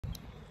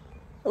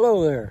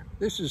Hello there,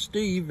 this is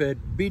Steve at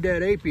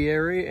BDAT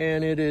Apiary,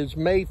 and it is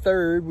May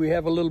 3rd. We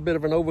have a little bit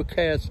of an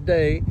overcast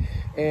day,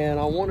 and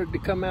I wanted to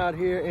come out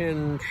here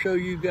and show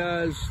you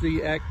guys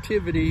the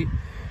activity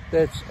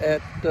that's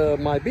at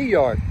my bee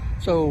yard.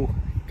 So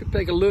you can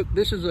take a look.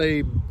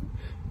 The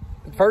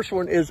first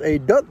one is a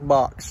duck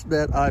box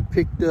that I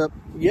picked up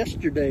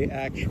yesterday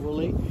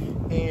actually,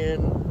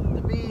 and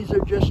the bees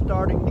are just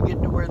starting to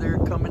get to where they're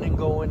coming and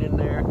going in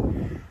there.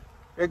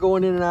 They're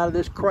going in and out of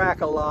this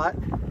crack a lot.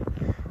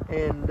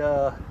 And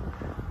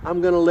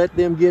I'm going to let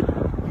them get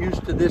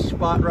used to this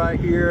spot right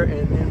here,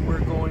 and then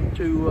we're going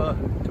to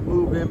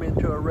move them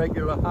into a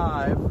regular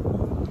hive.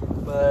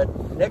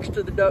 But next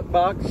to the duck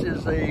box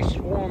is a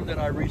swarm that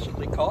I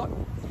recently caught,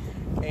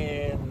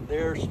 and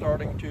they're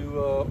starting to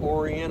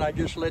orient. I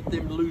just let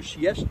them loose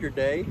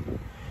yesterday,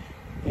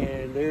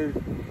 and they're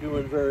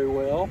doing very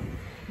well.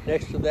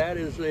 Next to that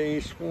is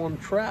a swarm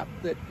trap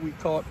that we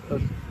caught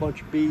a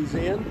bunch of bees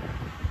in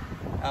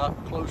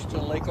out close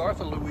to Lake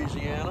Arthur,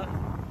 Louisiana.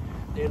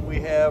 Then we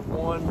have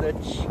one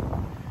that's,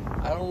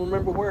 I don't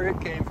remember where it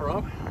came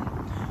from,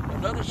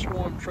 another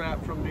swarm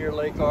trap from near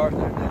Lake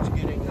Arthur that's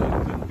getting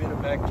a good bit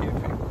of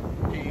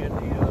activity in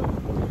the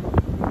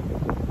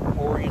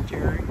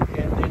orientary.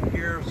 And then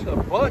here's a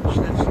bunch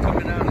that's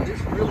coming out of this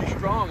really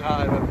strong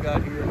hive I've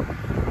got here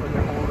when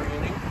they're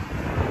orienting.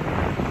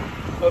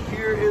 Up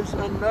here is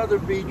another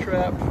bee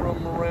trap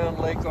from around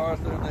Lake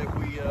Arthur that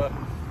we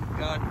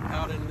got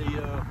out in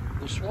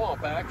the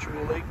swamp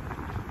actually.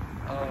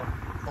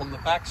 On the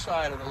back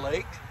side of the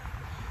lake.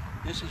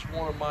 This is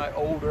one of my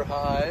older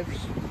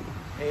hives,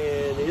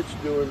 and it's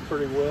doing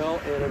pretty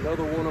well. And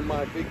another one of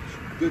my big,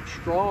 good,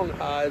 strong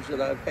hives that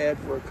I've had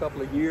for a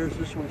couple of years.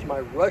 This one's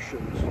my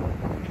Russians,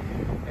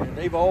 and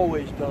they've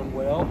always done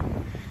well.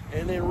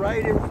 And then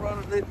right in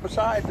front of it,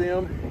 beside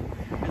them,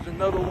 is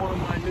another one of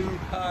my new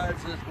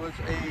hives that was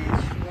a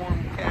swarm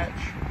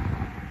catch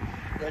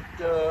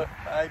that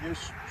I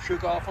just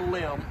shook off a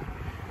limb.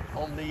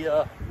 On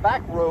the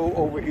back row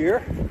over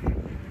here,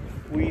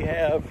 we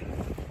have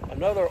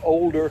another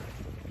older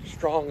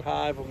strong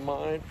hive of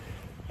mine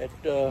that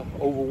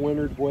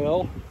overwintered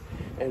well,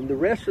 and the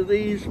rest of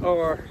these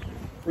are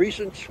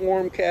recent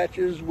swarm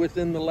catches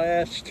within the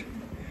last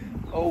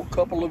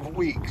couple of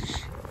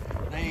weeks.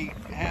 They're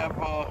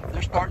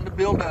starting to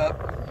build up.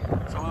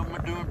 Some of them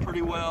are doing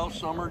pretty well,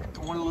 some are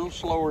going a little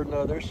slower than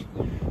others,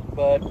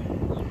 but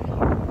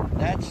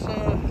that's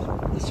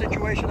the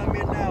situation I'm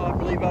in now. I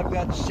believe I've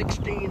got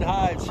 16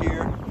 hives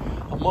here.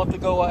 A month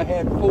ago I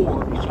had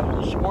 4,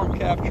 so the swarm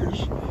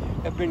captures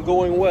have been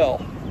going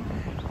well.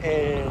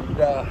 And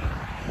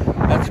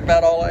that's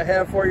about all I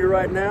have for you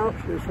right now.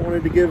 Just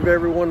wanted to give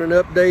everyone an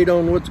update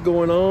on what's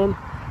going on.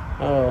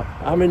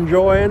 I'm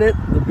enjoying it,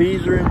 the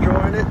bees are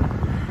enjoying it,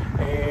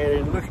 and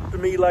it looks to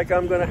me like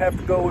I'm gonna have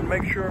to go and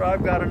make sure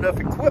I've got enough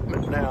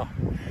equipment now.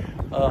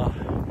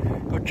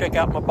 Go check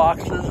out my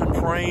boxes and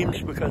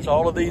frames, because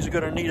all of these are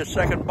gonna need a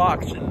second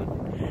box,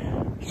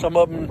 and some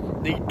of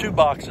them need 2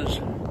 boxes.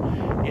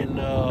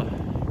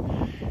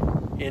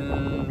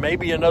 In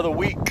maybe another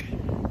week.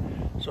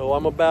 So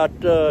I'm about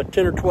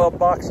 10 or 12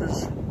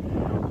 boxes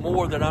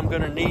more that I'm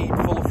going to need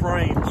full of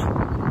frames.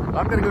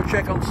 I'm going to go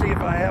check on see if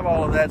I have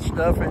all of that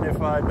stuff, and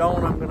if I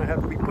don't, I'm going to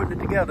have to be putting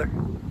it together.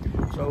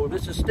 So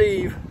this is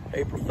Steve,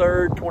 April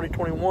 3rd,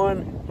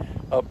 2021.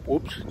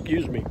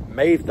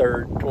 May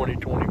 3rd,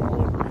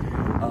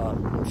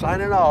 2021.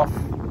 Signing off.